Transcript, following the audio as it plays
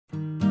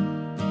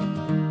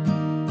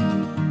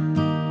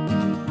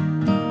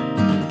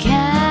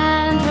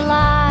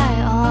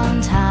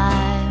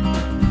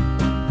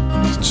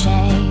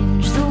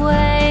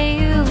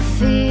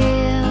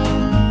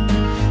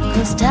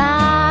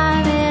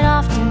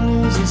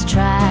loses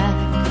track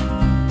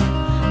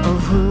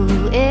of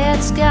who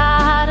it's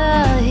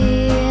gotta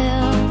heal.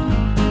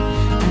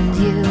 And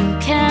you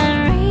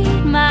can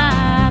read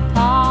my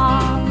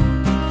palm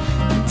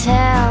and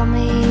tell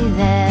me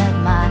that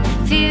my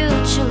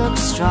future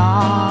looks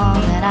strong,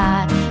 and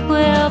I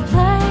will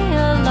play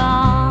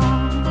along.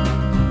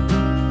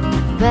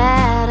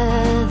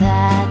 Better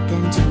that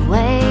than to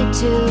wait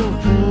to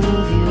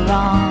prove you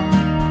wrong.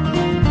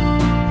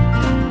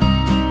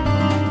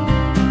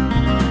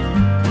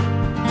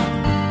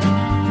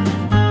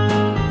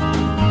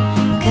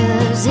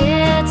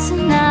 It's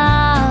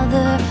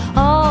another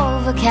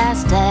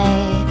overcast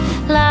day,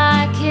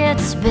 like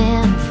it's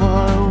been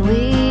for a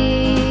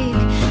week,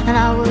 and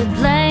I would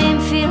blame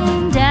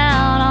feeling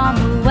down on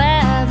the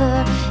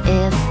weather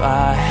if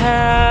I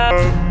had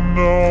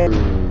known.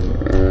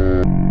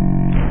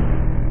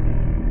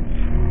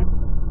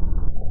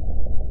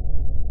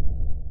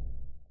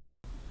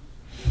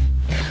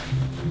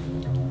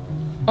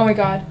 Oh my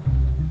God,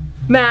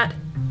 Matt.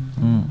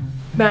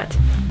 Matt.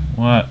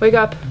 What? Wake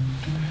up.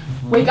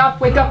 Wake up,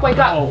 wake up, wake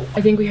up! Oh.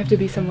 I think we have to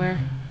be somewhere.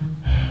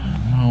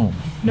 No.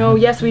 No,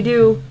 yes we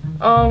do.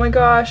 Oh my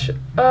gosh.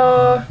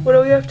 What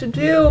do we have to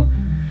do?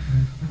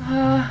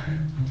 Oh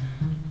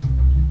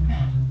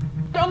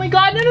my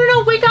God,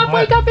 no, wake up,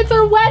 What? wake up, it's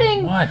our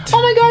wedding! What?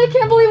 Oh my God, I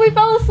can't believe we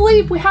fell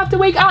asleep. We have to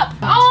wake up.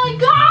 Oh my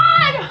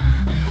God!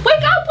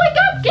 Wake up,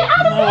 get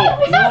out of bed,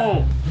 wake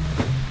up!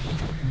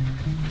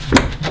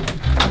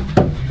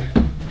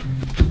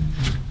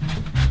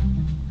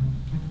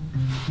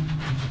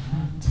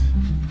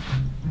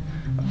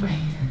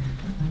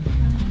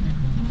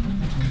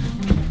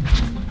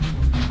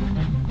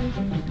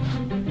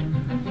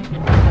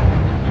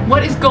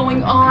 What is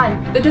going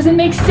on? That doesn't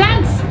make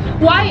sense.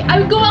 Why? I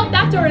would go out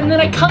that door and then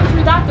I come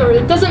through that door.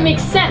 It doesn't make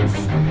sense.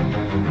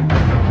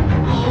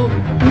 Oh,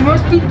 we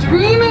must be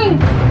dreaming.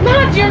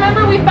 Matt, do you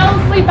remember we fell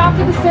asleep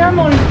after the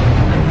ceremony?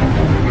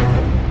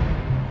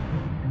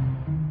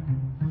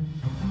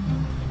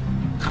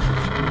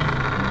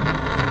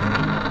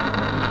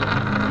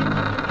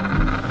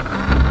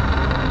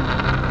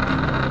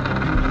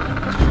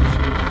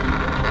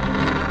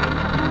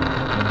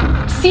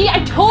 See,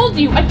 I told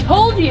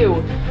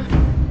you.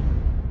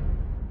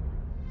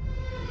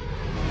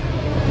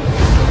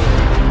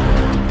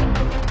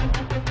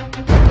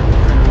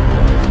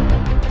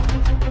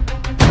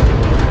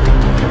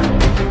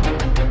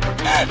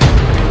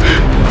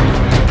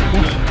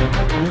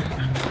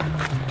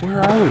 Where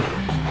are we?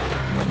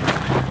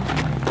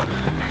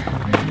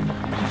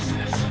 What is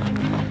this?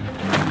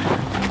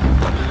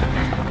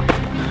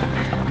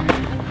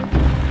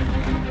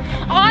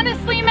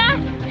 Honestly, Matt,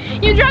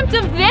 you dreamt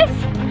of this?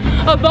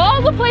 Of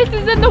all the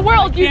places in the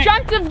world, you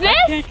dreamt of this?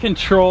 I can't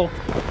control.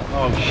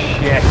 Oh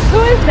shit. Who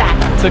is that?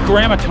 It's a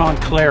grammaton,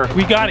 Claire.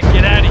 We gotta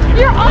get out of here.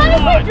 You're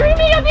honestly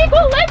dreaming of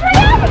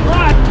equilibrium?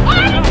 What?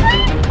 Honestly?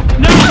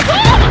 No!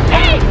 Oh,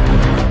 hey!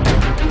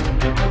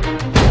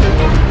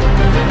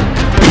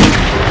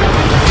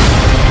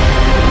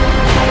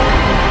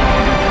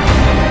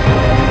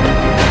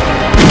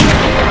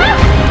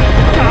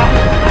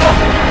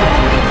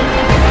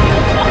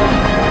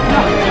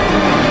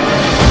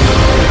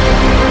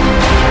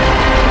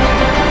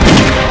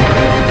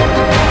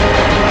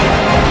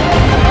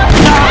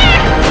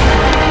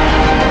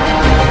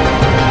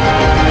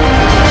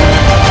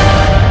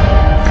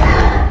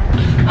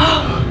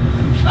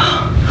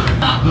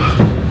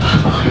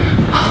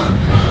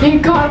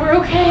 Thank God we're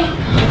okay.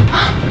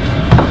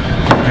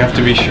 We have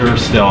to be sure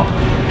still.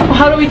 Well,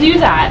 how do we do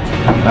that?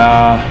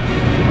 I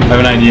have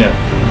an idea.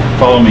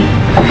 Follow me.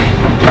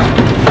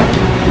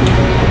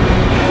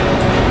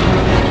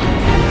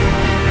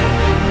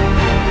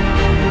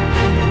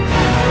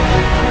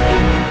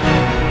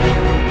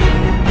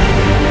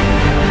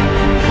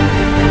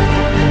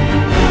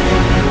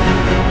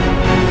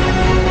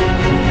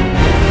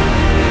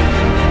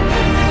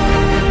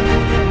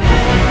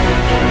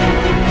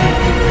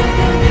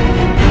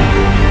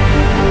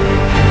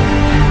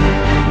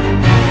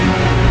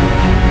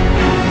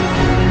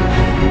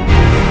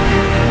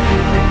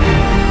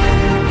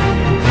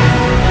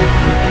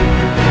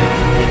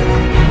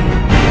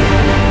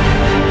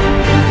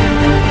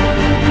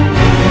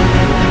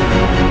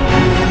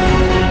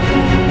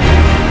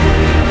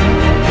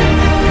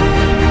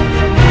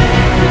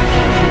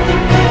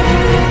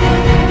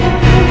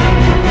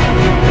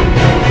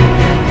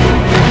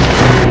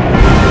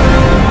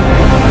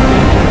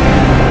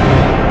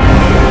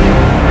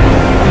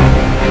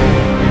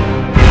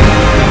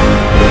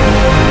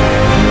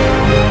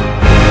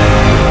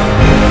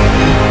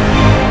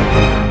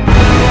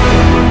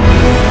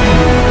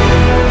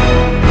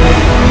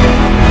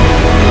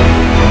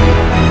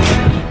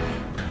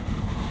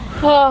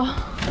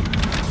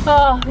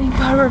 Oh, thank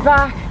God we're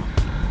back.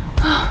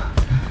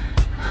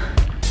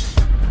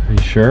 Are you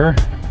sure?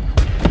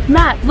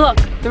 Matt, look,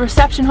 the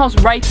reception hall's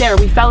right there.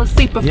 We fell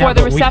asleep before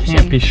the reception. We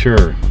can't be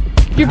sure.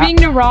 You're being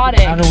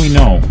neurotic. How do we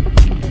know?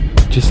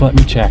 Just let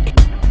me check.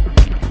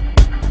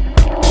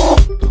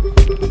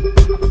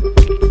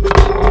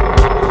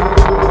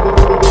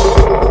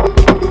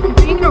 You're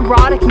being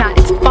neurotic, Matt.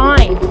 It's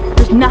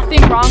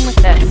wrong with